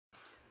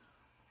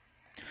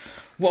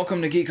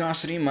Welcome to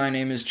Geekosity. My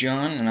name is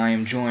John, and I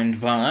am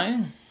joined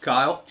by...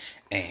 Kyle.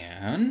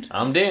 And...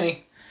 I'm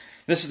Danny.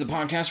 This is the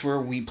podcast where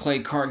we play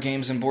card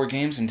games and board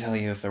games and tell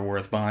you if they're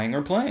worth buying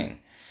or playing.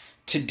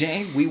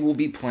 Today, we will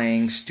be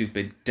playing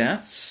Stupid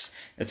Deaths.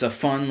 It's a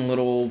fun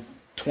little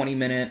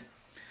 20-minute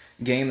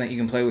game that you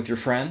can play with your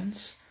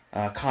friends.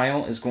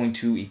 Kyle is going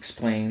to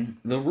explain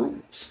the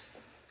rules.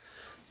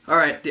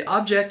 Alright, the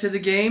object of the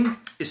game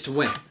is to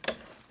win.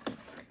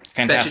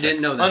 Fantastic. Bet you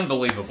didn't know that.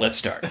 Unbelievable. Let's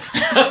start.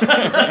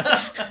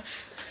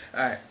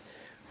 Alright.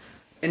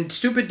 In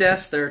Stupid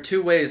Deaths, there are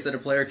two ways that a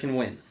player can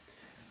win.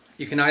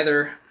 You can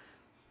either...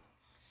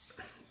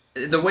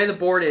 The way the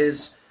board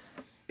is,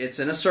 it's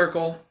in a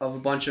circle of a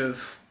bunch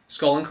of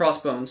skull and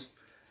crossbones.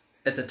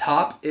 At the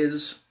top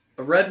is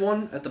a red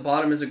one, at the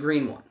bottom is a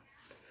green one.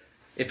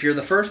 If you're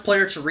the first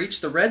player to reach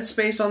the red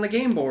space on the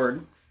game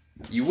board,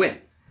 you win.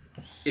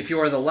 If you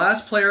are the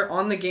last player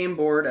on the game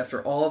board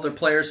after all other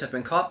players have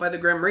been caught by the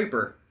Grim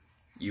Reaper,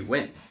 you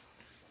win.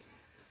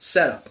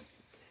 Setup.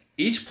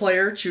 Each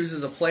player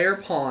chooses a player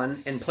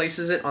pawn and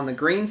places it on the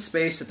green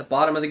space at the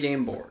bottom of the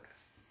game board.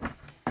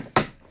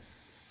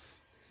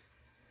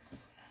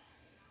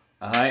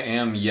 I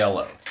am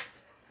yellow.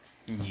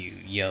 You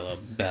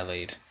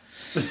yellow-bellied.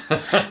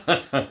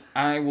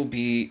 I will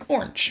be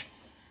orange.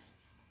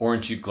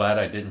 Aren't you glad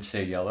I didn't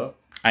say yellow?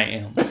 I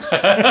am.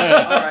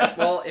 Alright,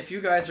 well, if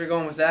you guys are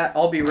going with that,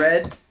 I'll be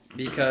red,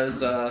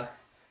 because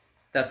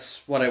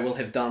that's what I will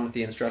have done with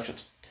the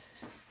instructions.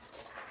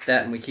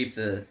 That, and we keep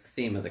the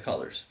theme of the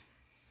colors.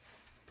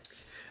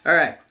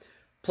 Alright.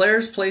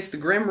 Players place the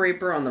Grim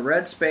Reaper on the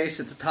red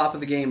space at the top of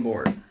the game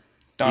board.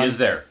 Done. He is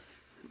there.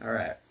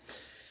 Alright.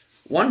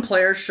 One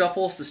player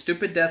shuffles the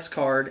Stupid Deaths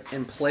card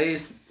and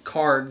plays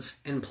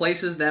cards and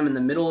places them in the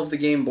middle of the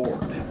game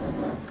board.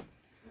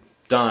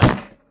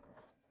 Done.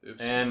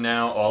 Oops. And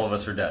now all of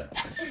us are dead.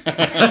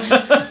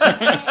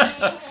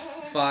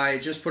 By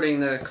just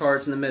putting the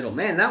cards in the middle.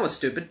 Man, that was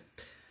stupid.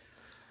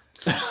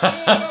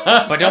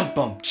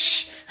 Ba-dum-bum.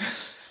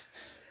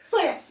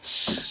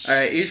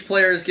 Alright, each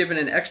player is given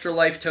an extra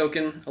life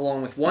token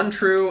along with one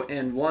true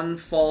and one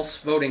false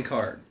voting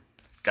card.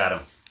 Got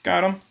him.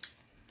 Got him.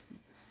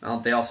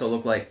 They also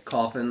look like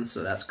coffins,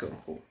 so that's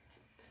cool.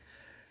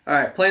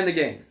 Alright, playing the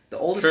game. The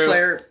oldest True.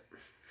 player...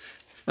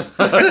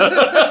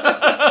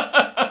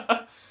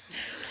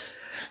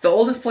 The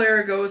oldest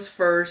player goes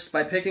first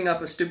by picking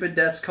up a Stupid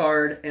Deaths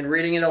card and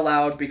reading it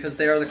aloud because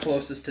they are the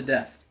closest to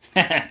death.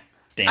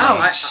 Damn.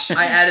 Ow,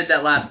 I added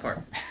that last part.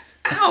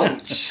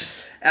 Ouch!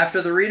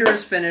 After the reader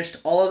is finished,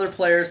 all other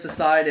players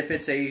decide if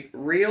it's a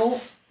real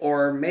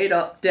or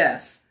made-up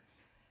death,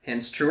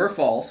 hence true or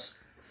false,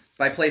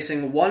 by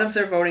placing one of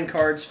their voting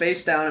cards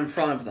face down in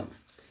front of them.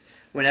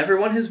 When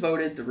everyone has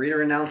voted, the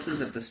reader announces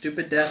if the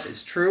stupid death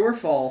is true or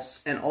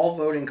false, and all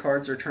voting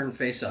cards are turned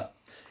face up.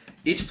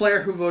 Each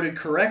player who voted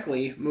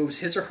correctly moves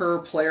his or her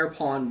player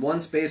pawn one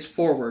space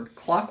forward,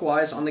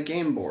 clockwise on the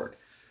game board,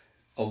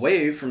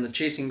 away from the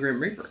chasing Grim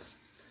Reaper.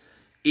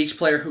 Each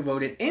player who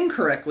voted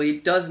incorrectly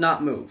does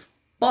not move,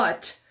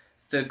 but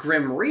the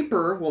Grim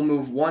Reaper will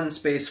move one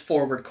space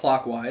forward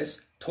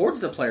clockwise towards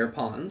the player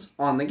pawns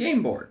on the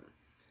game board.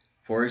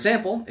 For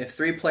example, if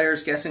 3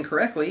 players guess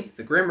incorrectly,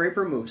 the Grim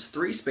Reaper moves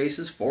 3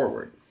 spaces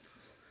forward.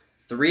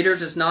 The reader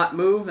does not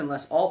move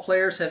unless all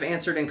players have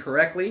answered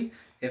incorrectly.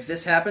 If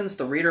this happens,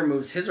 the reader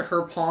moves his or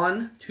her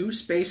pawn 2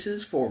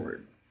 spaces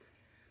forward.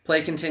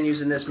 Play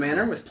continues in this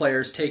manner, with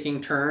players taking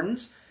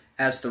turns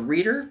as the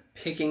reader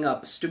picking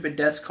up Stupid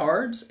Deaths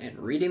cards and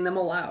reading them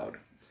aloud.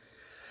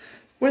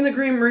 When the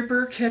Grim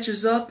Reaper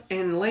catches up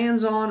and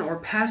lands on or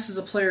passes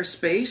a player's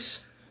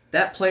space,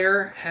 that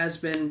player has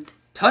been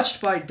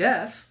touched by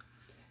death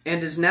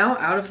and is now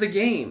out of the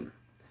game.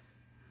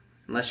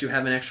 Unless you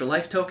have an extra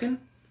life token,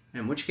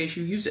 in which case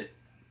you use it.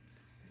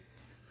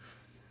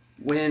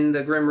 When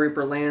the Grim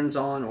Reaper lands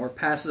on or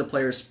passes a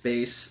player's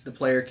space, the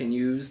player can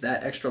use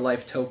that extra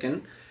life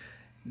token.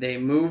 They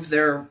move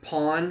their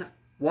pawn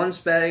one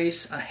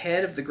space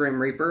ahead of the Grim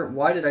Reaper.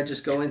 Why did I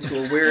just go into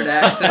a weird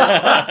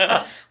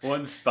accent?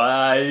 One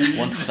space.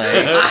 One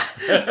space.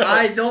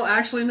 I don't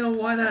actually know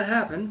why that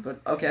happened, but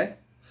okay.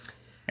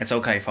 It's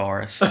okay,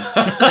 Forrest.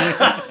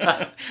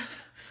 I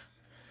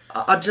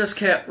just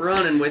kept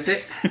running with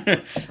it.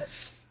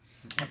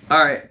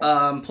 Alright,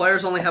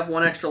 players only have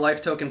one extra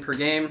life token per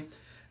game.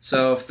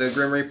 So if the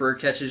Grim Reaper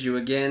catches you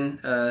again,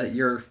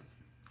 you're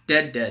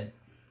dead.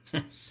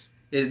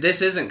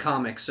 This isn't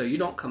comics, so you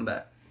don't come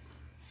back.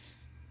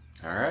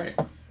 Alright.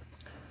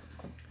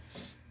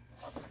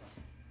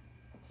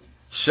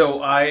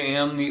 So I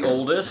am the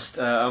oldest.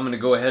 I'm going to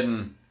go ahead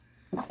and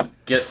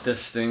get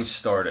this thing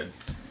started.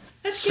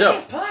 Let's get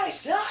this party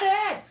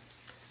started!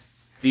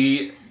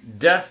 The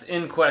death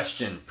in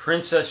question,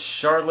 Princess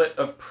Charlotte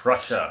of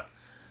Prussia.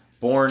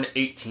 Born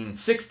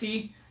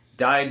 1860,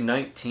 died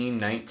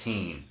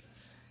 1919.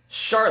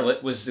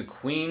 Charlotte was the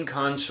queen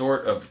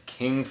consort of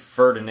King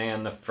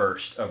Ferdinand I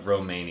of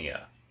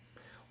Romania.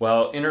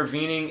 While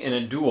intervening in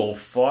a duel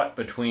fought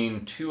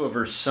between 2 of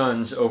her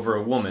sons over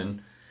a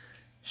woman,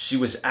 she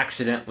was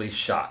accidentally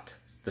shot.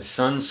 The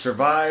son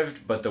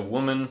survived, but the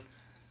woman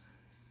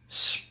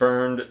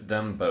spurned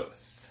them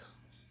both.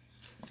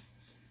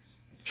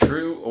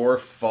 True or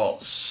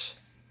false?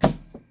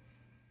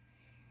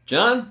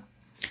 John?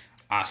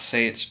 I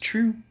say it's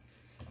true.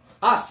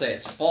 I say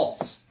it's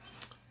false.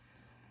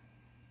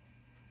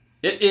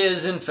 It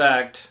is, in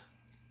fact,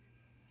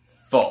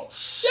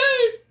 false.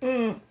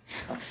 Yay!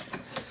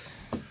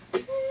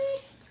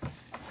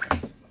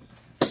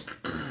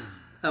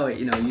 Oh wait,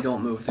 you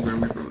don't move. The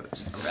Grim Reaper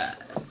moves. Alright.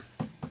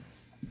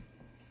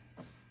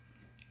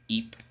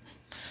 Eep.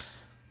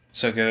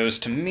 So it goes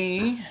to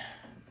me.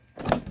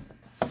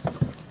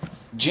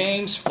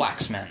 James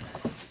Flaxman.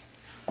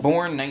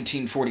 Born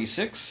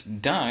 1946,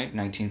 died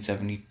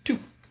 1972.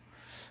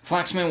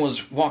 Flaxman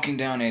was walking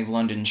down a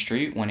London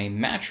street when a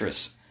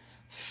mattress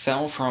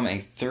fell from a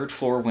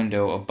third-floor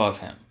window above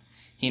him.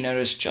 He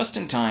noticed just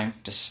in time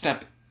to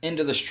step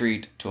into the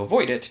street to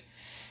avoid it,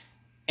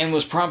 and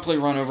was promptly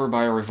run over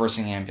by a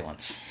reversing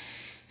ambulance.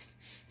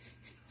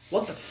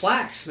 What the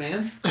flax,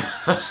 man?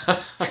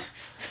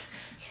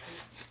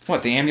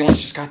 What, the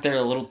ambulance just got there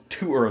a little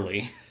too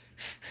early.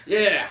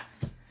 Yeah.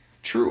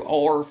 True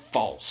or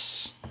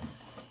false?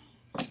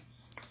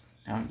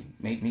 Now you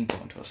made me go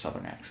into a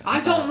southern accent.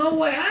 I don't know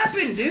what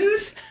happened,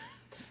 dude.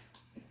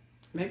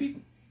 Maybe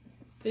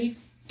they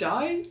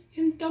died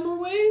in dumber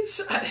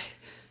ways?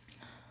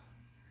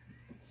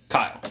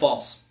 Kyle.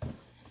 False.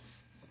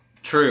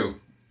 True.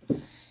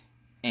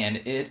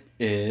 And it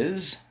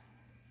is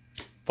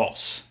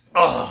false.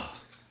 Oh.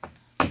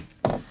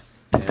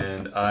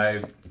 And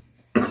I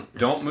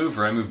don't move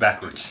or I move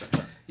backwards.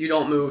 You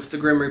don't move. The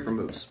Grim Reaper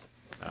moves.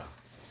 Oh.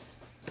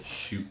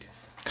 Shoot.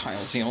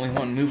 Kyle's the only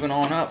one moving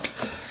on up.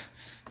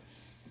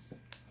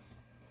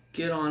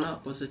 Get On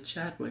Up was a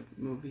Chadwick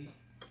movie.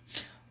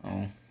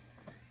 Oh.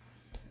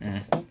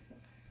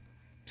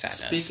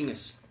 Sadness. Speaking of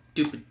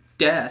stupid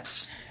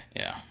deaths.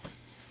 Yeah.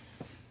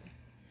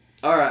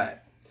 Alright.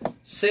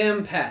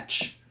 Sam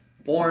Patch.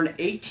 Born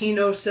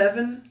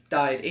 1807,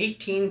 died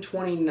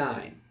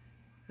 1829.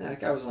 That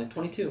guy was like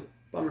 22.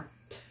 Bummer.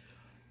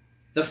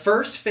 The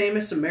first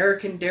famous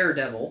American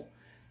daredevil,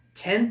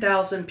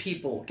 10,000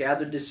 people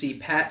gathered to see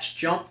Patch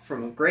jump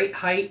from a great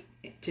height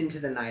into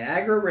the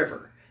Niagara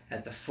River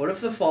at the foot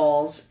of the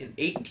falls in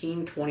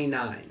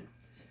 1829.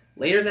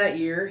 Later that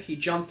year, he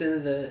jumped into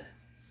the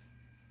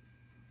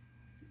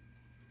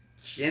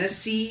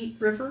Genesee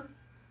River,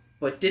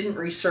 but didn't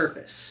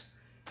resurface.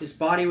 His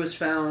body was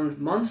found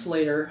months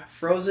later,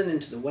 frozen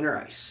into the winter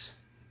ice.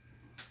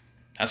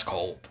 That's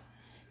cold.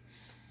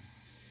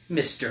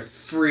 Mr.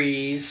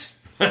 Freeze.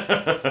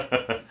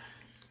 I'm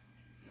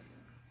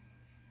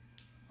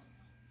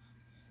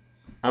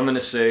going to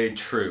say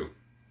true.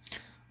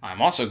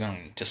 I'm also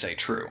going to say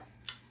true.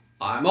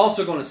 I'm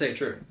also going to say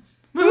true.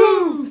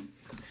 Woo!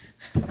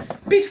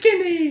 Piece of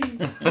candy!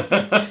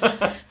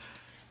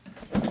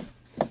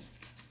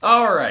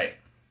 All right.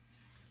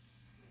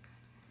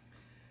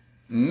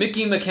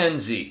 Mickey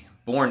Mackenzie,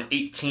 born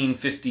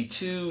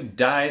 1852,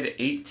 died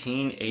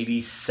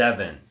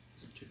 1887.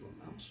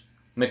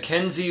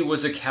 Mackenzie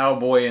was a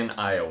cowboy in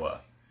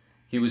Iowa.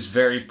 He was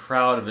very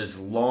proud of his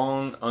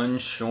long,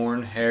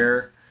 unshorn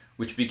hair,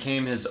 which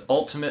became his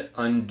ultimate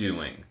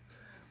undoing.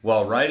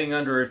 While riding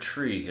under a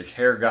tree, his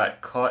hair got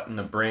caught in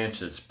the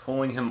branches,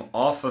 pulling him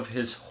off of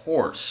his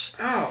horse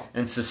Ow.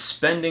 and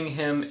suspending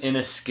him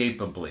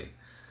inescapably.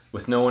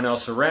 With no one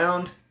else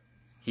around,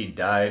 he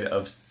died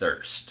of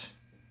thirst.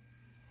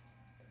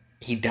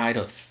 He died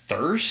of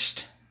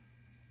thirst?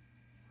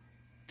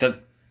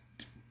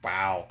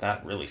 Wow,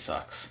 that really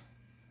sucks.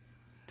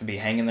 To be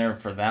hanging there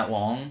for that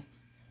long?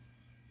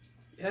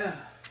 Yeah.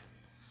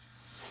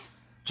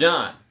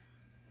 John.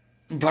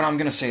 But I'm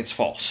gonna say it's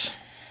false.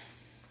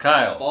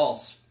 Kyle.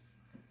 False.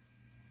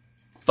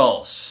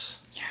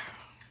 False. Yeah.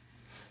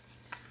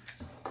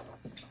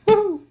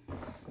 Woo!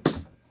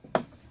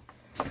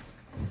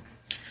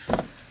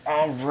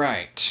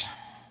 Alright.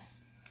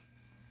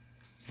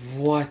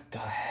 What the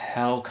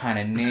hell kind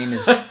of name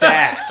is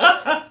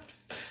that?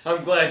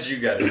 I'm glad you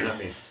got it, not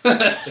me.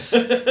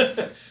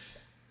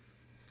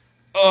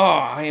 Oh,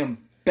 I am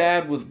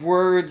bad with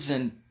words,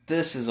 and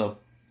this is a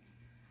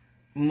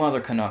mother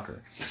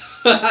canucker.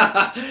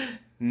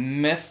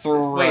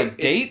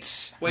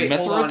 Mithridates? Wait,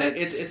 hold on.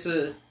 Mithridates? It's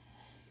a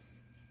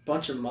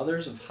bunch of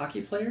mothers of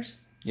hockey players?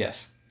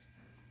 Yes.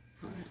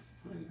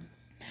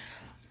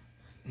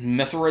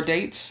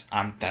 Mithridates?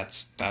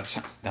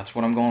 That's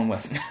what I'm going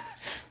with.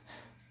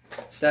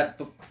 Is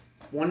that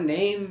one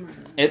name?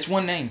 It's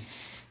one name.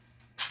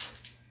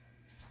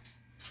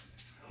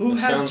 Who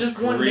has Sounds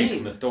just one Greek.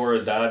 name?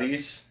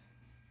 Mithridates.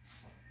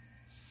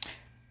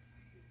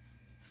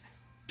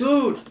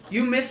 Dude,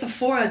 you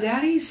Mythophora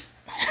daddies?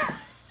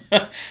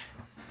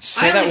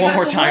 Say I that only one got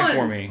more the time one.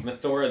 for me.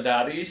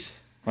 Mithridates.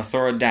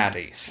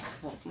 Mithridates.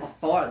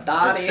 Mythophora It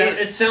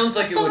daddies. sounds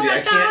like it would be.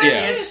 I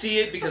can't see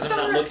it because I'm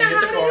not looking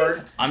at the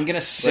card. I'm gonna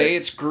say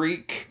it's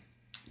Greek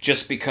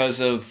just because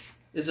of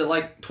Is it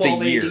like the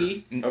 12 year.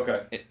 AD?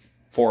 Okay.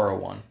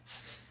 401.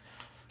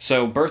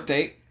 So, birth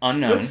date,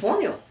 unknown. Good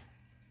formula.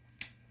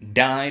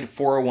 Died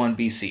 401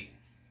 BC.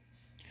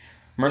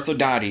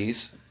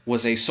 Mithridates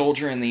was a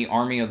soldier in the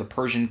army of the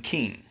Persian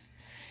king.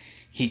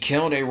 He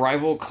killed a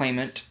rival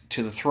claimant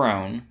to the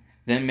throne,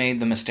 then made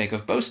the mistake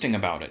of boasting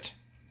about it,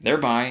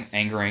 thereby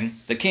angering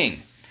the king,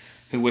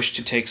 who wished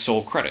to take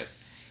sole credit.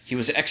 He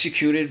was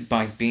executed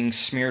by being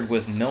smeared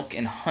with milk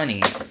and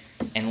honey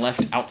and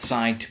left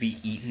outside to be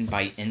eaten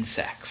by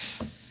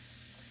insects.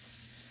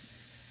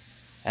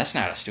 That's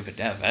not a stupid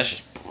death. That's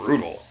just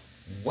brutal.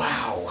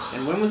 Wow.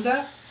 And when was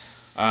that?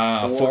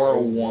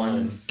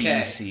 401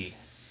 Okay. BC.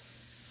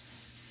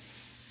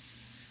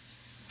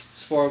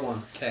 It's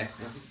 401. Okay.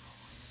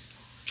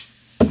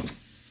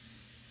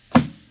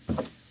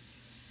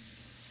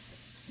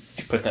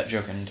 You put that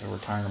joke into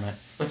retirement.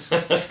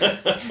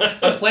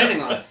 I'm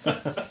planning on it.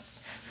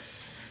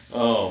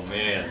 Oh,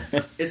 man.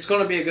 It's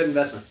going to be a good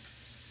investment.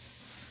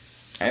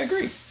 I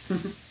agree.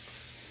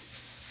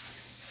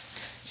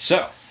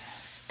 So,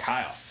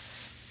 Kyle.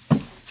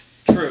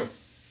 True.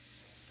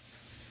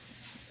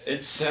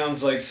 It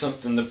sounds like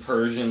something the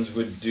Persians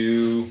would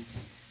do.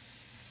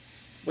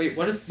 Wait,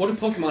 what did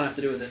Pokemon have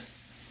to do with this?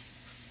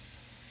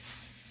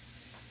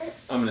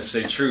 I'm going to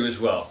say true as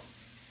well.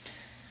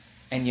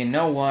 And you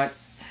know what?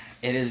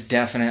 It is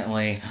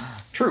definitely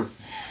true.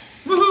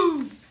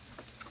 Woohoo!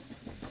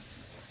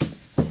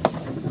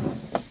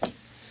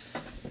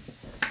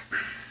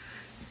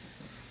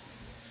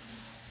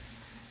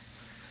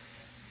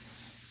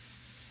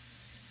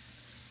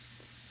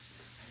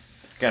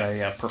 Got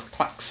a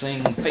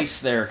perplexing face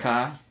there,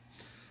 Kyle.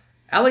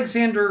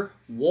 Alexander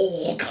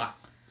Wolcott.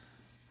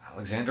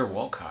 Alexander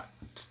Walcott.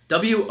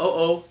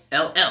 Wooll.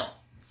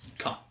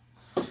 Cott.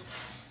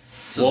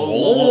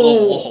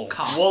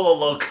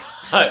 Wololocott.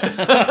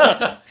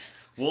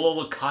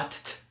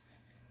 Wololocott.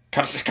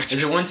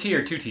 Is it one T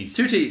or two T's?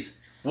 2 T's.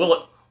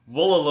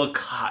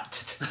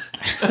 Wololocott.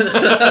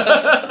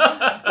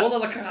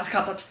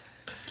 Wolcott.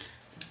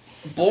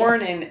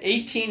 Born in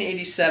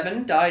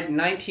 1887, died in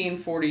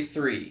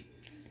 1943.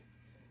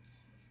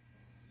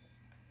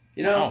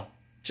 You know, Wow.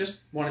 just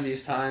one of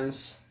these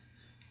times,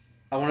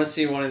 I want to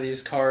see one of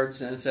these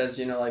cards and it says,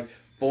 like,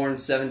 born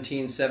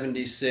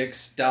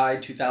 1776,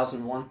 died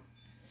 2001.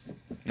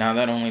 Now,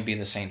 that'd only be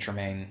the Saint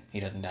Germain. He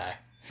doesn't die.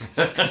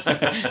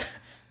 I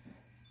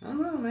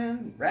don't know,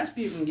 man.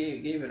 Rasputin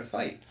gave it a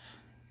fight.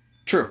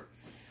 True.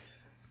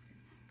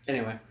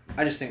 Anyway,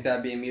 I just think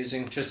that'd be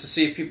amusing, just to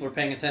see if people are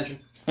paying attention.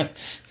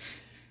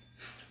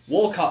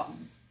 Wolcott,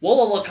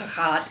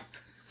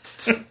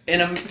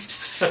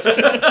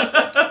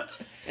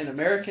 an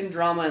American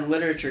drama and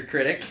literature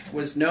critic,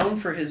 was known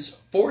for his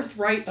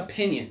forthright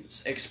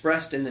opinions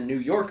expressed in The New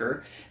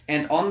Yorker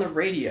and on the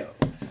radio.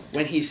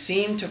 When he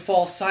seemed to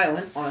fall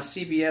silent on a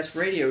CBS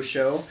radio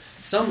show,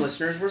 some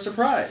listeners were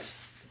surprised.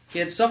 He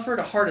had suffered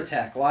a heart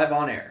attack live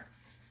on air.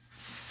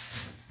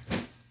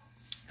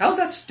 How's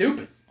that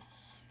stupid?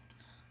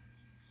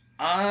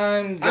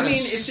 I'm I gonna mean,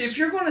 if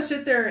you're going to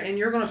sit there and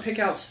you're going to pick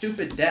out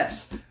stupid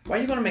deaths, why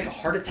are you going to make a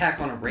heart attack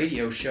on a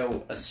radio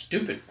show a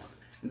stupid one?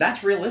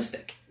 That's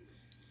realistic.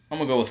 I'm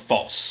gonna go with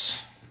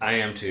false. I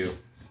am too.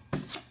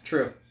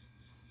 True.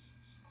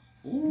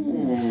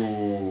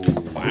 Ooh.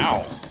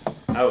 Wow.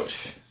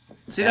 Ouch.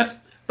 See,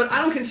 but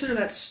I don't consider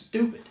that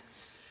stupid.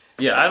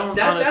 Yeah, I don't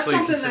That's honestly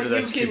something consider that that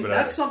you stupid can.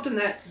 That's either. something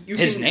that you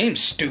His can. name's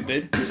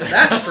stupid.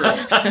 That's true.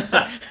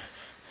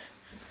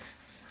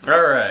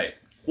 All right.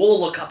 We'll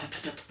look up.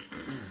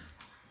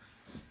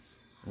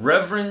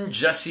 Reverend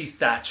Jesse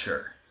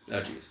Thatcher.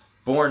 Oh, jeez.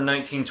 Born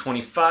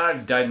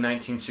 1925, died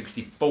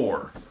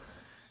 1964.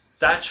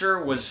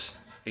 Thatcher was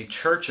a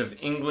Church of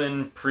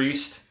England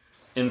priest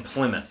in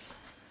Plymouth.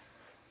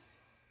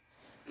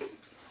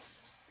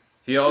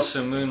 He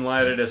also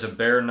moonlighted as a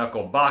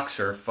bare-knuckle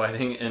boxer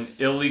fighting in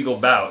illegal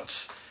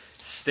bouts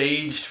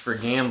staged for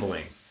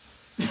gambling.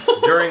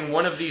 During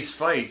one of these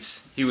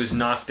fights, he was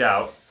knocked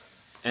out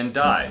and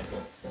died.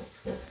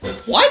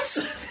 What?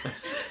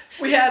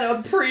 We had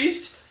a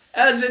priest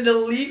as an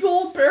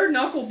illegal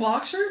bare-knuckle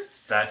boxer?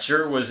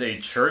 Thatcher was a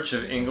Church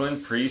of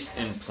England priest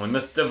in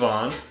Plymouth,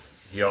 Devon.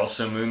 He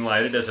also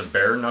moonlighted as a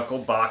bare-knuckle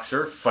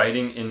boxer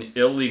fighting in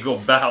illegal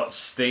bouts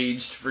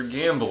staged for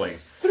gambling.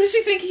 Who does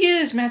he think he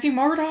is, Matthew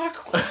Murdoch?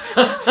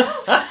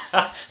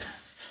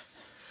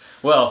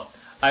 Well,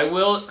 I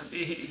will.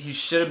 He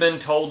should have been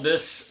told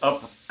this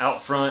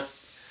out front.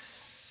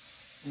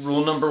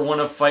 Rule number 1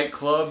 of Fight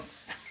Club: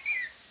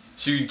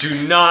 you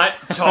do not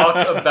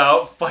talk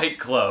about Fight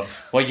Club.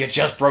 Well, you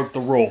just broke the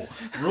rule.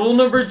 Rule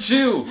number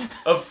 2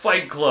 of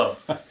Fight Club: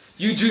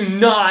 you do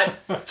not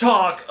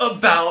talk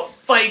about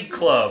Fight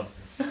Club.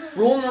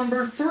 Rule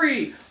number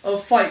 3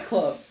 of Fight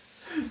Club: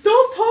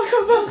 don't talk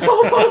about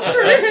Popo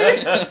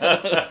streaming.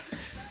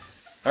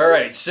 All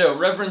right, so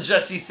Reverend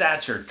Jesse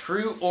Thatcher,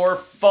 true or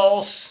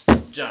false,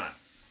 John?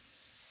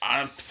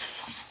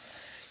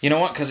 You know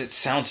what? Because it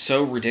sounds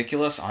so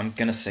ridiculous, I'm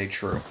gonna say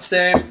true.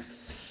 Same.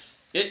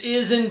 It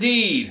is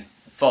indeed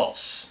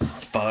false.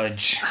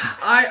 Fudge.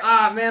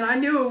 Man, I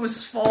knew it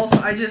was false.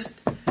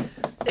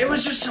 It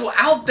was just so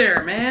out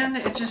there, man.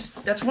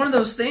 That's one of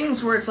those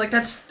things where it's like,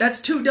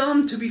 that's too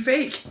dumb to be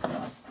fake.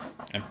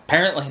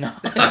 Apparently not.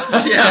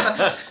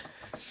 Yeah.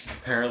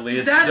 apparently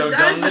it's so dumb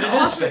that is that an it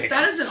is awesome. fake.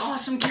 That is an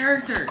awesome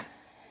character.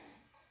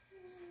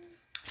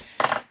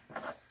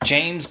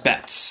 James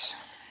Betts.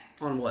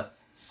 On what?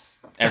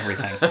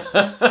 Everything.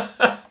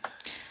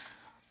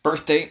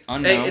 Birth date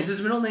unknown. Hey, is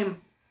his middle name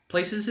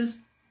Places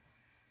his?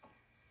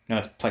 No,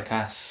 it's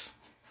Plakas.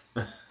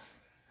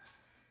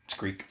 It's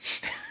Greek.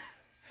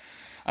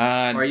 Or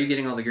are you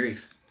getting all the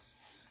Greeks?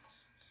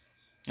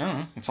 I don't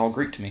know. It's all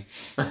Greek to me.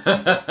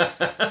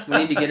 We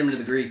need to get him to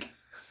the Greek.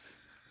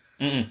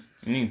 You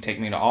need to take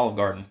me to Olive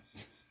Garden.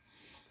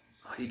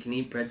 Oh, you can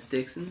eat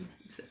breadsticks and...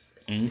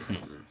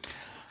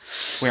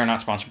 We are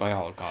not sponsored by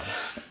Olive Garden.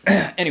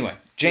 Anyway,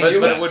 James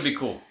But Betts. it would be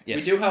cool.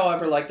 Yes. We do,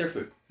 however, like their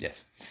food.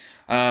 Yes.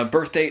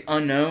 Birth date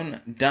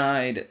unknown.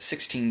 Died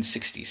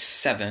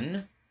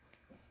 1667.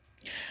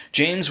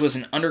 James was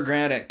an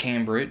undergrad at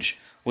Cambridge.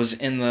 Was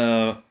in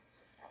the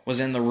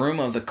room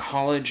of the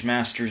college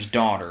master's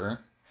daughter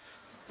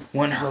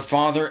when her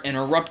father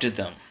interrupted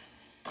them.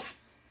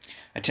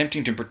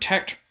 Attempting to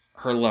protect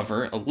her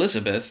lover,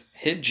 Elizabeth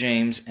hid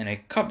James in a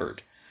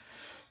cupboard,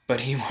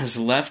 but he was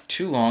left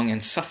too long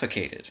and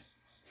suffocated.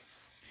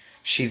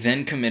 She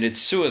then committed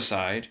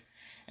suicide,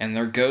 and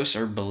their ghosts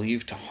are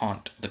believed to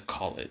haunt the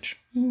college.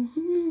 Oh,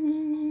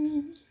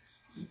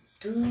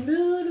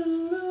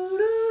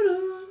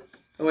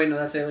 wait, no,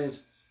 that's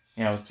aliens.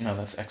 No,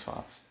 that's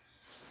X-Files.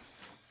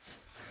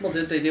 Well,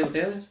 didn't they deal with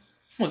aliens?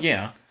 Well,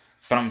 yeah,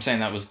 but I'm saying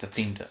that was the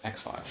theme to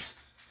X-Files.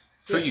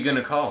 Who are you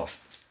gonna call?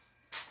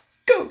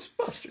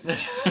 Ghostbusters.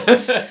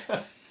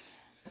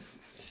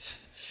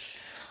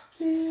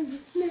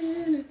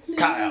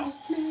 Kyle.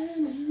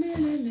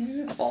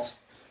 False.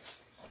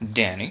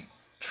 Danny.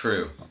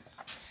 True.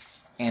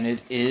 And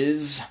it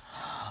is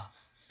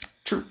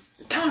true.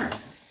 Darn.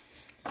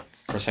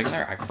 For a second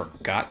there, I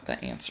forgot the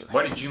answer.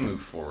 Why did you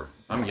move forward?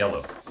 I'm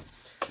yellow.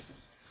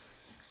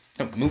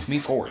 No, move me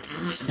forward.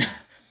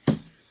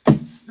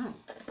 No.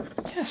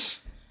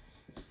 Yes.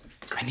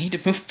 I need to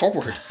move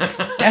forward.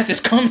 Death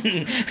is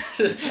coming.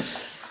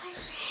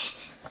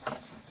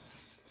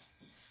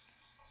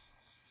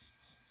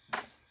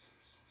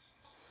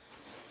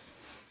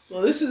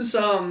 Well, this is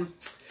an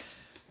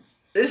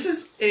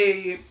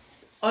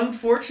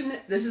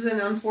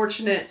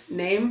unfortunate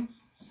name,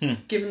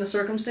 given the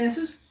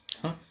circumstances.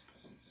 Huh?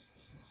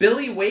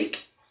 Billy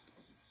Wake.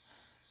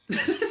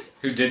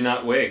 Who did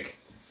not wake?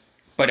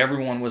 But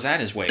everyone was at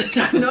his wake.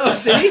 No,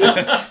 see?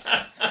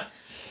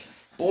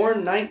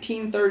 Born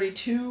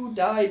 1932,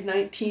 died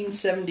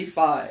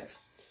 1975.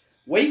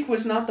 Wake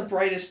was not the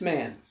brightest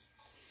man.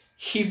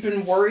 He'd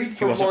been worried He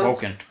for wasn't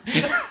months. woken.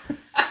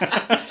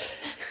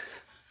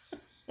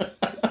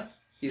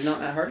 He's not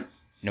Matt Hardy?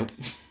 Nope.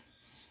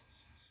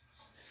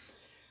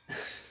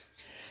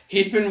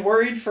 He'd been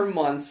worried for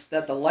months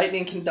that the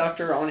lightning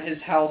conductor on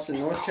his house in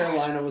North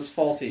Carolina was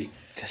faulty,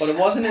 but it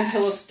wasn't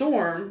until a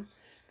storm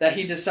that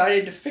he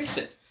decided to fix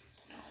it.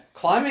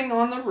 Climbing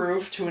on the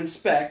roof to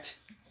inspect,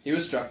 he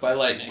was struck by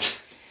lightning.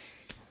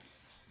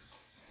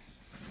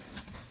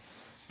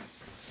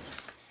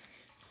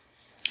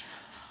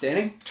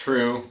 Danny?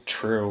 True.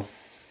 True.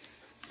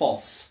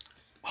 False.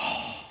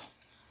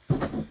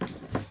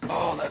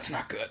 Oh, that's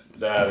not good.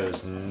 That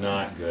is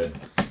not good.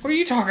 What are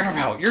you talking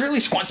about? You're at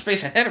least one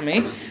space ahead of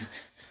me.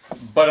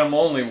 But I'm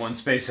only one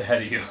space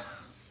ahead of you.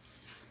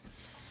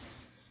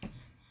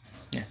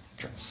 Yeah,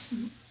 true.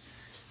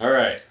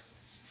 Alright.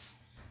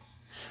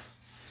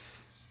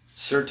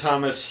 Sir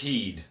Thomas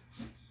Heed.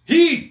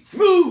 Heed!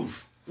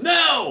 Move!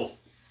 Now!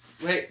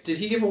 Wait, did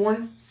he give a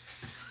warning?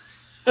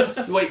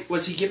 Wait,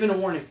 was he given a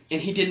warning and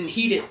he didn't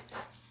heed it?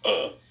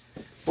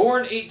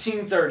 Born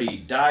 1830,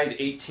 died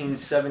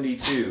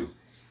 1872.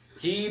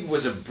 Heed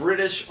was a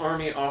British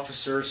Army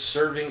officer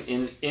serving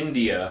in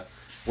India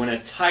when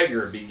a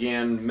tiger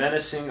began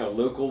menacing a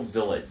local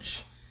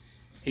village.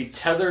 He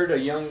tethered a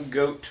young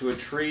goat to a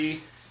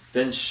tree,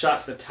 then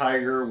shot the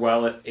tiger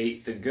while it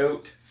ate the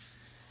goat.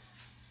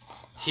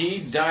 He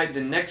died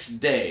the next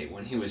day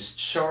when he was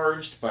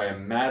charged by a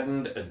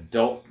maddened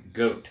adult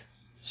goat,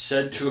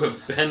 said to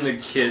have been the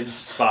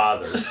kid's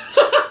father.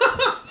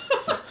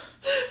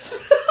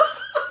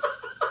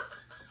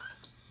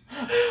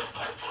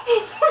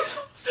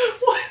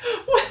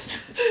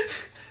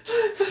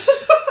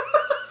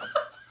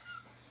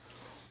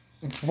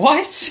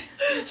 What?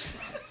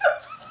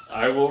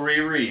 I will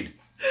reread.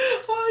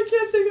 Oh, I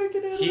can't think I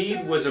can handle He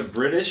that. was a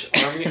British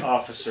Army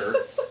officer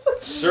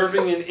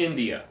serving in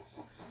India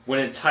when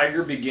a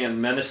tiger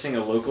began menacing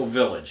a local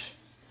village.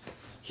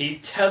 He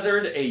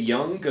tethered a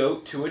young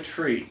goat to a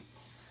tree,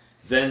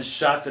 then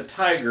shot the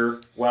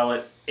tiger while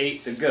it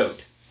ate the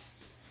goat.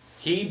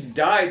 He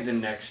died the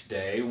next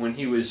day when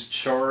he was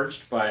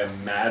charged by a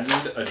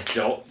maddened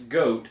adult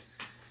goat,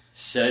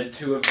 said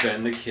to have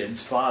been the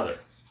kid's father.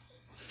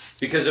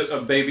 Because a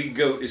baby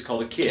goat is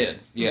called a kid.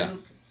 Yeah.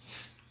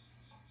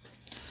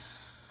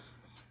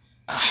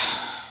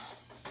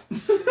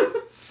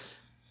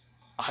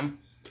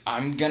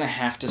 I'm gonna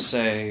have to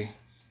say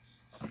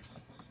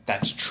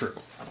that's true.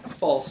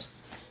 False.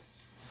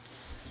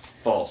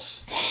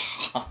 False.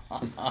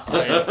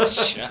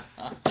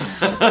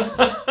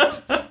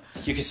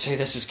 You could say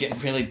this is getting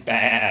really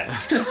bad.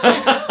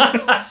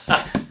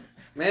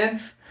 Man,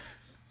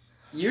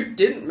 you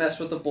didn't mess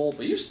with the bull,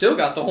 but you still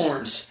got the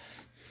horns.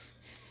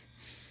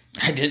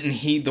 I didn't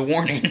heed the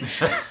warning.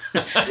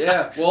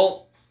 Yeah,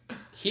 well,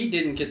 he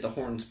didn't get the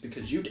horns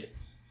because you did.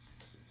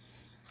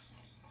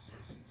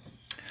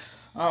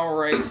 All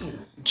right,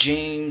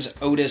 James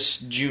Otis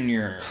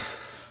Jr.,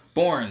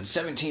 born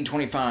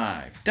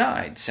 1725,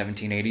 died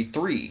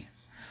 1783.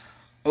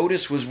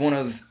 Otis was one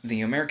of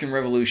the American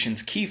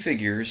Revolution's key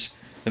figures,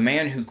 the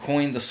man who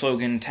coined the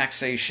slogan,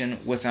 "Taxation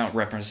without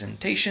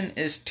representation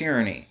is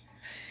tyranny."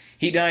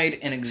 He died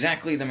in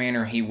exactly the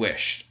manner he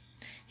wished.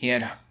 He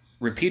had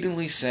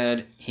repeatedly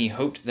said he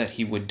hoped that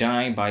he would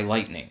die by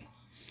lightning,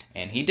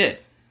 and he did.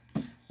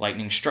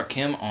 Lightning struck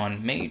him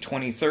on May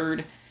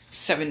 23rd,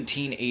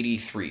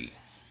 1783.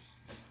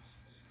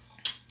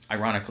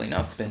 Ironically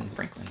enough, Ben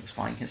Franklin was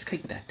flying his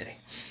kite that day.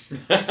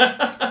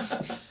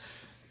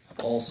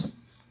 False.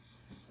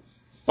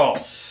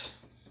 False.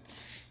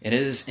 It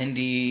is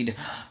indeed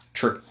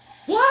true.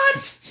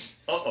 What?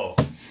 Uh-oh.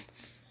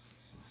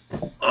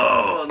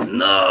 Oh,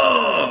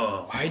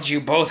 no! Why'd you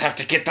both have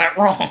to get that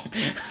wrong?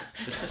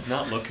 This is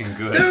not looking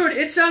good. Dude,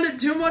 it sounded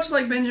too much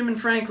like Benjamin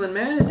Franklin,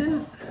 man. It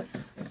didn't...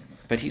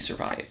 But he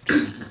survived.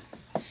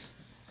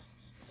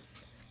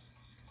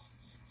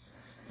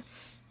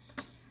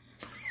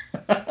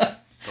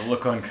 The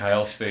look on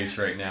Kyle's face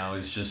right now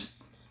is just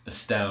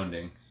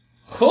astounding.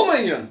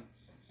 Humayun.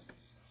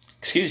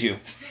 Excuse you.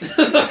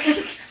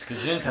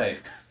 Gesundheit.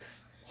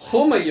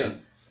 Humayun.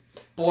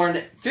 Born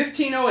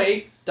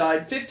 1508,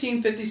 died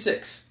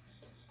 1556.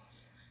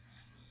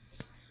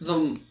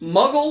 The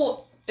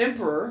Mughal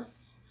Emperor,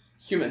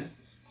 human.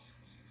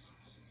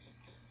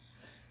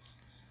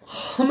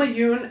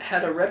 Humayun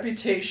had a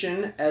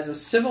reputation as a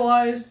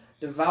civilized,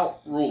 devout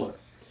ruler.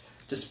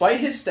 Despite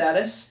his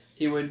status,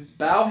 he would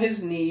bow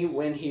his knee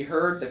when he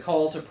heard the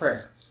call to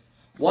prayer.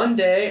 One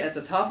day, at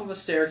the top of a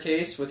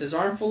staircase with his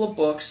arm full of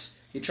books,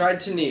 he tried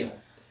to kneel.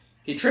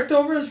 He tripped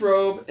over his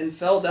robe and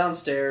fell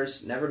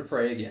downstairs, never to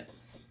pray again.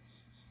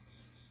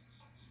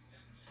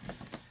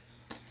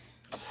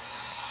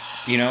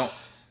 You know,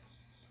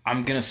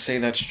 I'm going to say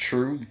that's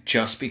true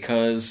just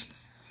because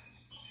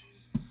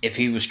if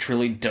he was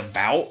truly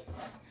devout,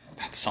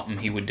 that's something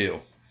he would do.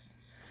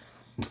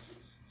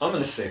 I'm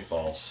going to say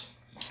false.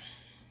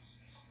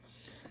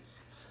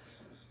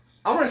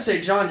 I want to say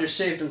John just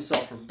saved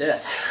himself from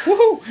death.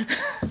 Woohoo!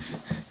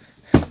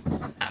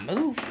 I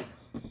move.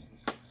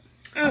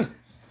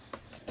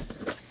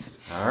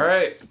 All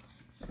right.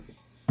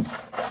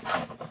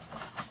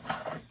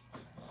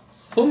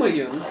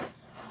 Humayun.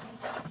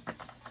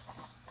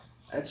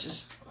 That's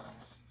just...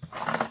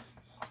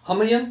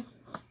 Humayun?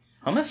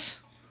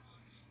 Hummus?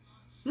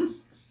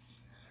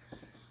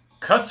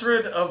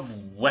 Cuthred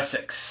of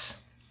Wessex.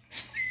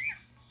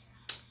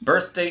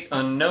 Birth date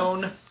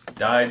unknown.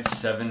 Died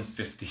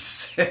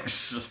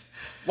 756.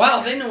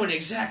 Wow, they know an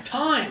exact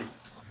time.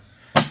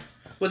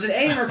 Was it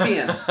AM or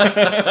PM?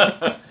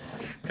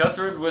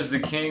 Cuthred was the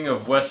king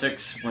of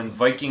Wessex when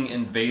Viking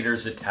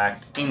invaders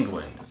attacked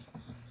England.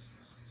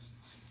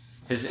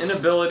 His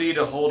inability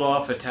to hold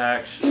off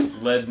attacks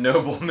led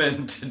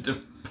noblemen to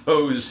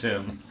depose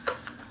him.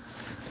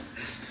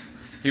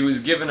 He was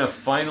given a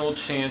final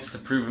chance to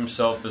prove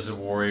himself as a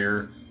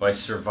warrior by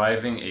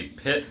surviving a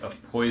pit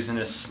of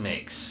poisonous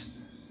snakes.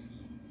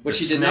 Which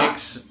The he did not.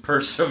 snakes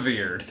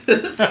persevered.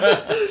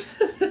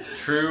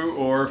 True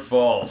or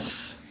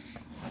false?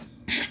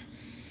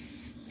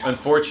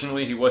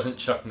 Unfortunately, he wasn't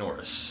Chuck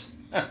Norris.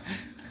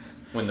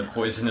 When the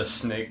poisonous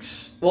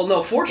snakes... Well,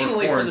 no,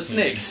 fortunately for the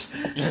quarantined. snakes.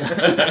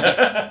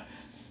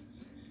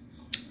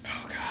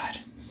 Oh, God.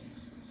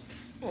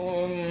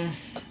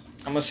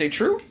 I'm going to say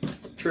true.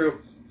 True.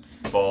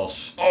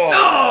 False.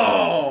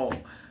 Oh.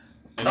 No!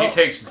 And he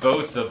takes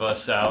both of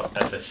us out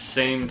at the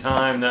same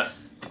time. That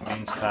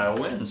means Kyle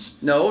wins.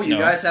 No, you No.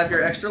 guys have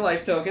your extra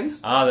life tokens.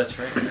 Ah, that's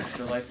right. An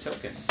extra life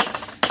token.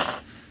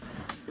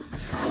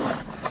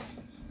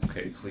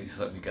 Okay, please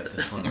let me get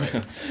this one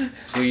right.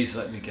 Please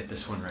let me get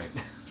this one right.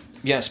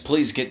 Yes,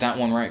 please get that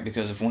one right,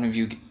 because if one of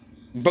you...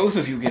 Both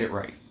of you get it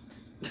right.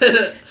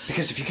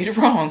 Because if you get it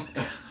wrong,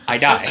 I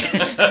die.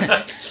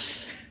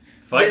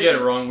 If I get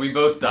it wrong, we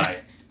both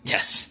die.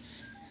 Yes.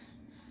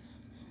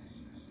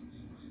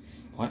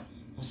 What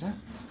was that?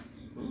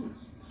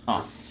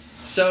 Oh.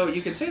 So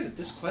you could say that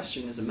this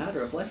question is a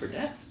matter of life or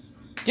death.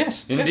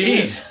 Yes. Indeed. Yes, it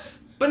is.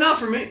 But not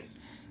for me.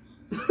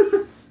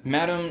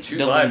 Madam 2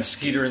 lives Delinsky.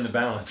 teeter in the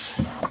balance.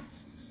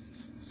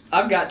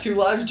 I've got 2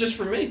 lives just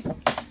for me.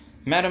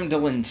 Madam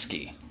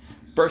Delinsky.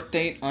 Birth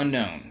date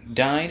unknown.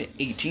 Died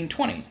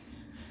 1820.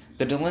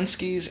 The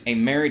Delinskys, a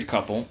married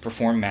couple,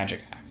 perform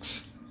magic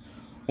acts.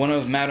 One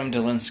of Madame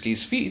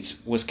Delinsky's feats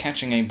was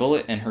catching a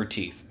bullet in her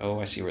teeth. Oh,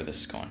 I see where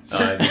this is going.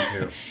 I do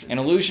too. An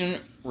illusion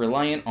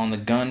reliant on the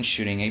gun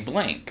shooting a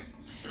blank.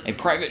 A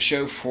private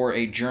show for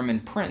a German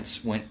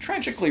prince went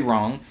tragically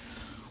wrong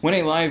when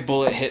a live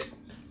bullet hit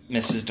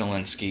Mrs.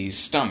 Delinsky's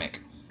stomach,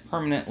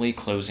 permanently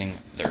closing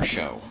their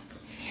show.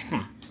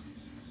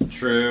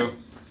 True.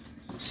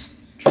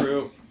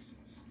 True.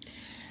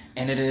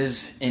 And it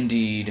is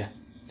indeed,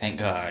 thank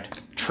God,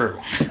 true.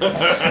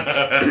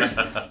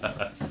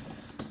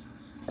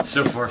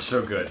 So far,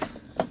 so good.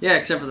 Yeah,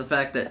 except for the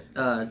fact that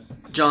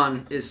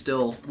John is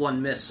still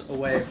one miss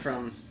away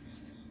from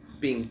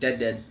being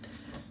dead.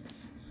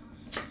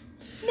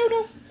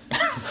 No.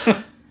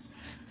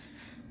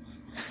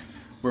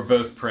 We're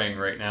both praying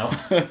right now.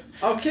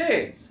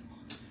 Okay.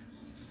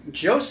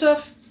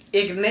 Joseph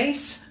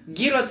Ignace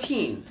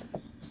Guillotine.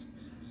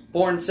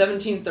 Born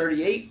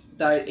 1738,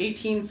 died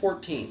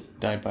 1814.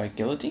 Died by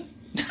guillotine?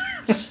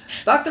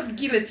 Dr.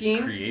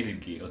 Guillotine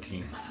Created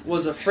guillotine.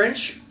 was a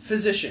French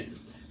physician,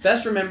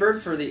 best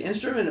remembered for the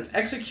instrument of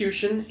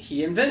execution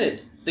he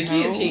invented, the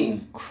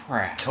guillotine. Oh,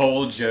 crap.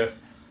 Told you.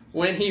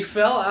 When he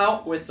fell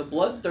out with the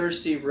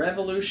bloodthirsty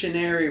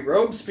revolutionary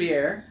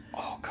Robespierre,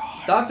 Oh,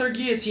 God. Dr.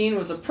 Guillotine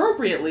was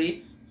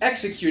appropriately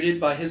executed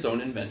by his own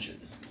invention.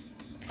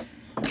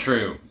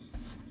 True.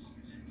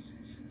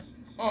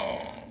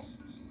 Oh.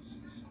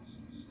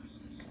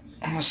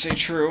 I'm gonna say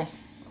true.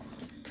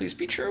 Please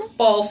be true.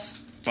 False.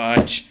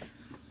 Fudge.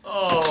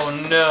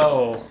 Oh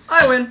no.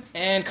 I win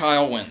And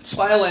Kyle wins.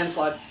 by a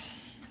landslide.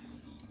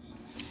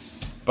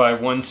 By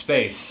one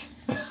space.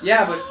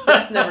 Yeah, but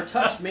death never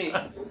touched me.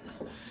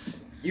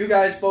 You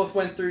guys both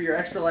went through your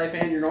extra life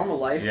and your normal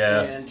life,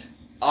 Yeah. and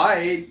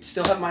I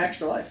still have my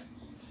extra life.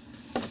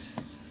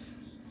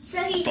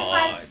 So he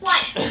survived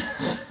twice.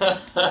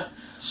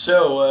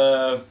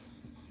 So,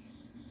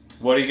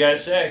 what do you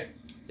guys say?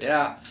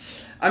 Yeah.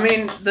 I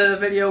mean, the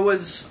video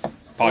was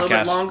a little bit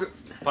Podcast. longer.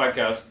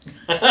 Podcast.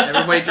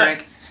 Everybody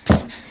drank.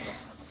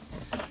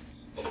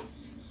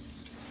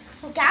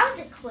 Well, that was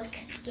a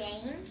quick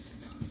game.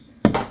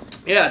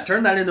 Yeah,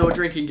 turn that into a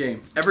drinking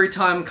game. Every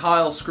time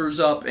Kyle screws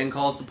up and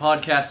calls the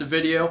podcast a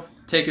video,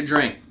 take a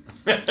drink.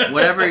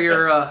 Whatever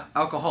your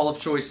alcohol of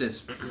choice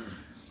is.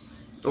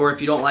 Or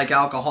if you don't like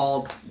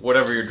alcohol,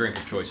 Whatever your drink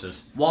of choice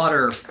is.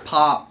 water,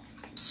 pop,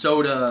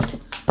 soda,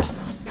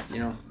 you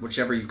know,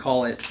 whichever you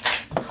call it.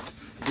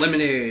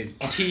 Lemonade,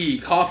 tea,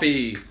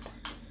 coffee,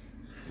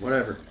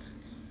 whatever.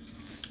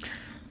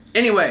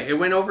 Anyway, it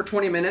went over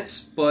 20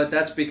 minutes, but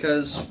that's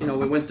because, you know,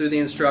 we went through the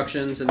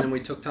instructions and then we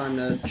took time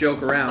to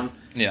joke around.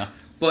 Yeah.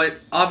 But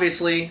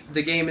obviously,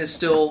 the game is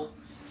still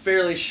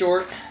fairly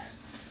short.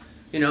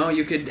 You know,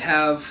 you could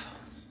have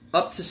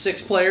up to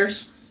 6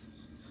 players.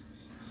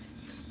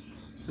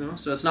 You know,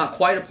 so it's not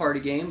quite a party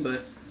game,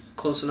 but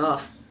close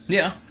enough.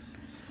 Yeah.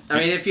 I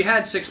mean, if you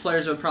had 6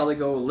 players, it would probably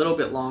go a little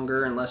bit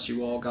longer unless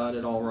you all got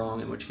it all wrong,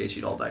 in which case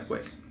you'd all die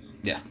quick.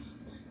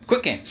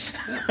 Quick game.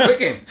 Quick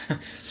game.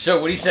 So,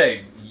 what do you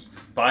say?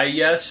 By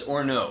yes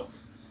or no?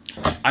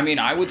 I mean,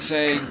 I would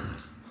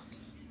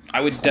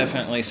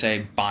definitely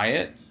say buy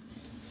it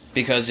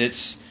because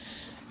it's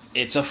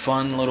a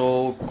fun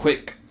little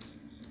quick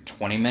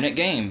 20-minute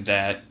game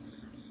that,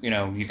 you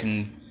know, you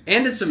can.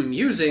 And it's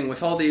amusing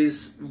with all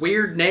these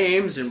weird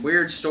names and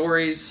weird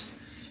stories.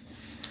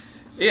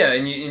 Yeah,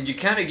 and you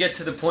kind of get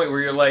to the point where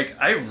you're like,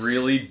 I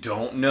really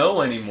don't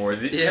know anymore.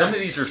 Yeah. Some of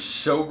these are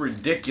so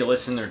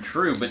ridiculous and they're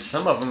true, but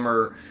some of them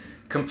are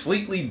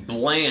completely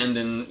bland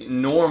and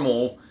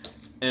normal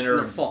and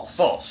are They're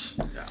false.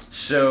 Yeah.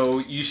 So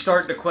you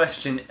start to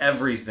question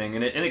everything,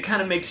 and it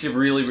kind of makes you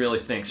really, really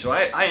think. So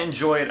I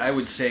enjoy it. I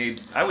would say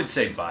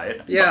buy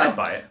it. Yeah. I'd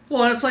buy it.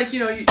 Well, and it's like, you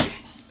know,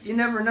 you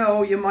never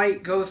know. You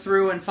might go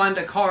through and find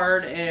a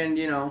card and,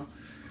 you know,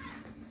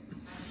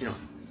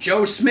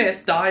 Joe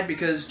Smith died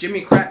because Jimmy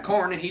cracked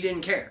corn and he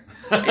didn't care.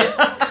 And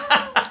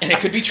it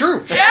could be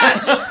true.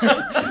 Yes!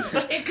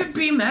 It could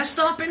be messed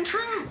up and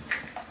true.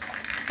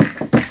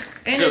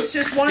 And So, it's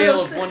just one of scale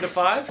those of 1 to things.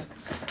 5.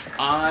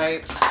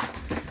 I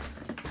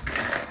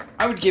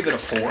would give it a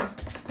 4.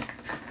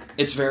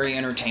 It's very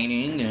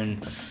entertaining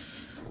and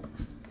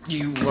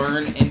you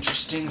learn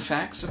interesting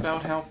facts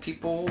about how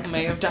people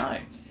may have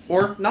died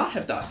Or not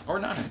have died. or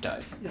not have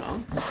died. You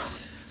know.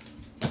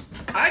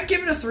 I'd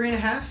give it a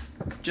 3.5.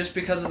 Just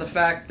because of the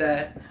fact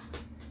that,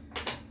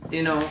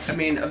 you know, I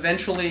mean,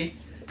 eventually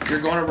you're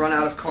going to run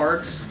out of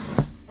cards.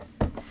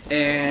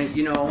 And,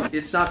 you know,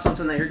 it's not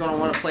something that you're going to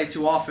want to play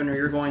too often or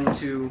you're going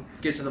to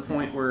get to the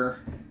point where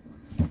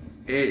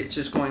it's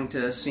just going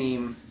to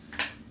seem...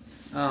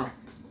 Oh,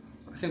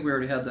 I think we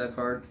already had that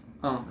card.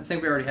 Oh, I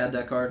think we already had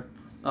that card.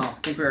 Oh, I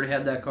think we already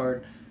had that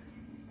card.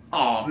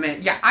 Oh,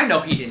 man. Yeah, I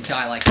know he didn't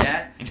die like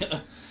that.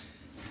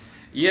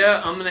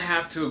 Yeah, I'm gonna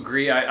have to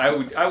agree. I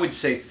would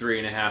say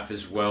 3.5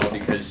 as well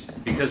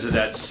because of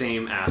that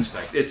same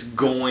aspect. It's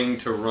going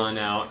to run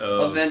out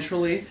of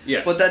Eventually.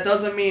 Yeah. But that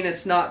doesn't mean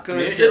it's not I good.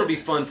 mean, it'll be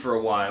fun for a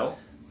while.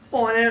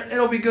 Well, and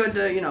it'll be good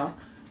to, you know,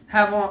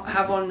 have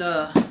on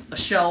a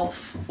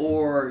shelf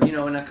or, you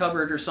know, in a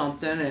cupboard or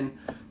something and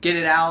get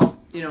it out,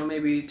 you know,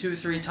 maybe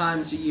 2-3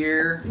 times a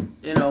year,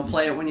 you know,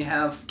 play it when you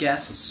have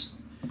guests.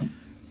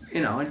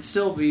 You know, it'd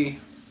still be...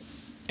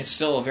 It's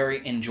still a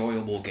very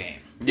enjoyable game.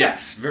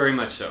 Yes, very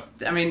much so.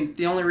 I mean,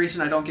 the only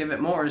reason I don't give it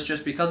more is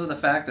just because of the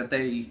fact that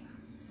they,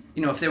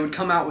 you know, if they would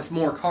come out with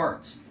more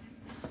cards,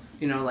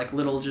 you know, like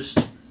little just...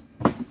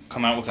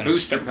 Come out with an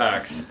Booster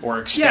packs. or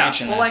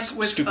expansion well, like that's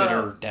with,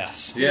 stupider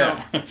deaths. Yeah.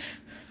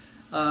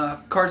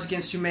 Cards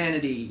Against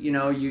Humanity. You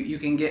know, you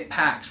can get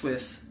packs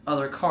with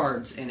other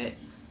cards in it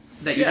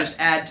that you just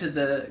add to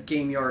the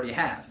game you already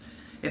have.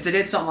 If they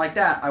did something like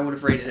that, I would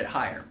have rated it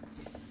higher.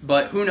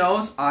 But who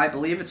knows? I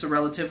believe it's a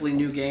relatively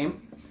new game.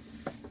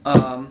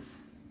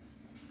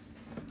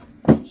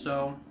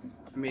 So,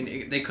 I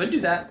mean, they could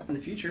do that in the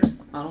future.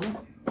 I don't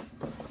know.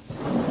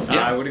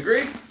 Yeah. I would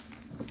agree.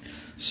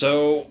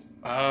 So,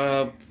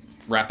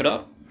 wrap it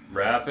up.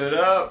 Wrap it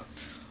up.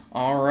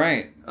 All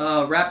right.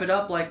 Wrap it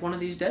up like one of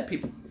these dead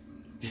people.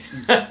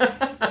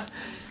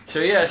 So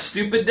yeah,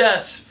 Stupid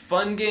Deaths,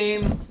 fun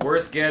game,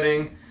 worth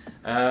getting.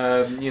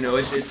 You know,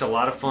 it's a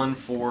lot of fun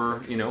for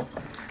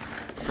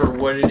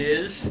what it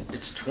is.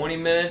 It's 20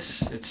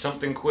 minutes. It's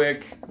something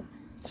quick.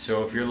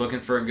 So if you're looking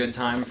for a good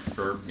time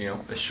for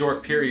a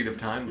short period of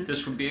time,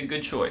 this would be a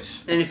good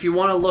choice. And if you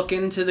want to look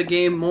into the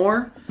game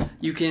more,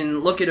 you can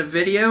look at a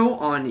video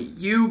on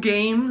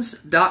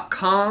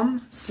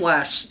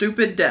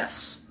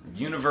ugames.com/stupiddeaths.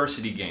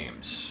 University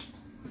games.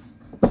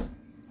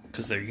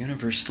 Because they're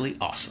universally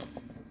awesome.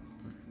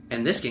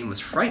 And this game was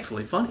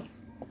frightfully funny.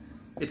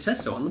 It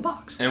says so on the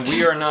box. And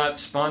we are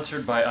not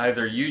sponsored by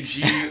either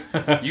UG,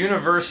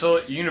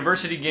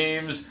 University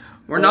Games.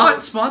 We're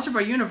not sponsored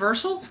by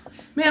Universal?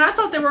 Man, I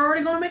thought they were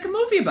already going to make a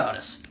movie about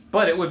us.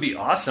 But it would be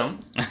awesome.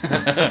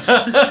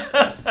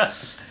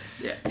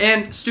 Yeah.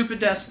 And Stupid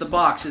Deaths, the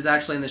box, is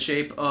actually in the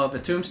shape of a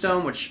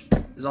tombstone, which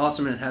is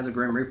awesome, and it has a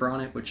Grim Reaper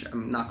on it, which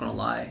I'm not going to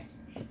lie.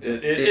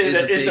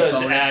 It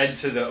does add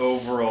to the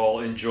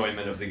overall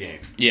enjoyment of the game.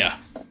 Yeah.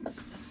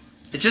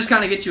 It just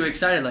kind of gets you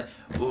excited, like,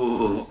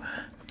 ooh.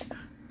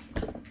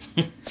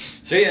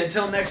 So yeah,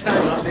 until next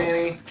time, I'm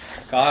Danny.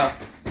 Kyle.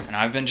 And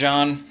I've been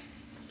John.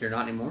 You're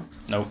not anymore?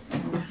 Nope.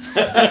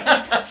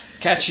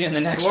 Catch you in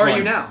the next Who are one.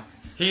 you now?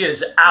 He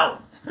is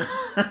out.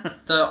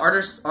 The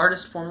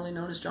artist formerly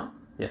known as John?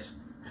 Yes.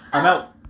 I'm out.